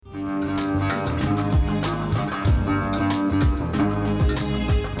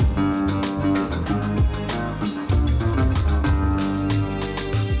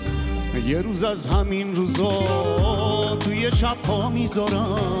از همین روزا توی شب ها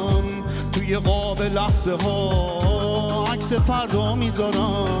میذارم، توی قاب لحظه ها عکس فردا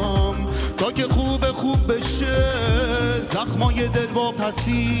میذارم، تا که خوب بشه زخمای دل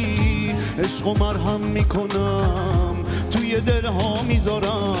واپسی، عشق و مرهم میکنم توی دل ها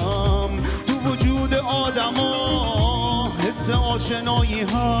میذارم. تو وجود آدما حس آشنایی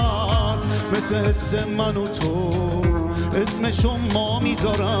هست، مثل حس من و تو اسمشو ما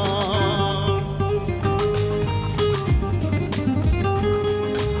میذارم.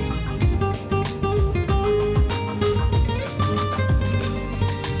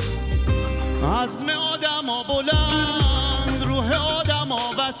 عزم آدما بلند، روح آدما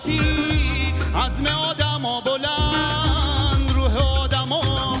وسیع، عزم آدما بلند، روح آدما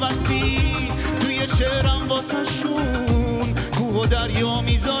وسیع، توی شعرم واسه شون کوه و دریا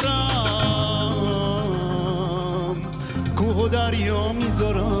میذارم، کوه و دریا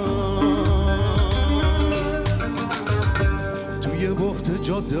میذارم. توی بحت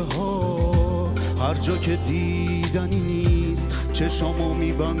جاده ها هر جا که دیدنی نیست، چشامو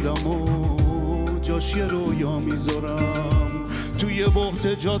میبندم و جاش یه رویا میذارم. توی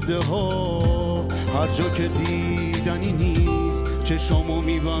بحت جاده ها هر جا که دیدنی نیست، چشامو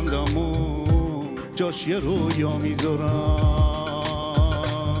میبندم و جاش یه رویا میذارم.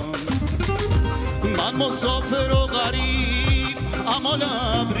 من مسافر و غریب اما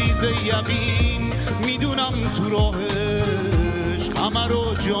لبریز یقین، میدونم تو راهش همه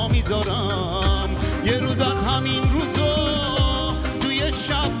رو جا میذارم. یه روز از همین روزا توی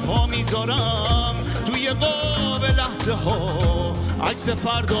شب ها میذارم، توی قاب لحظه ها عکس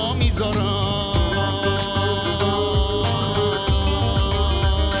فردا میذارم.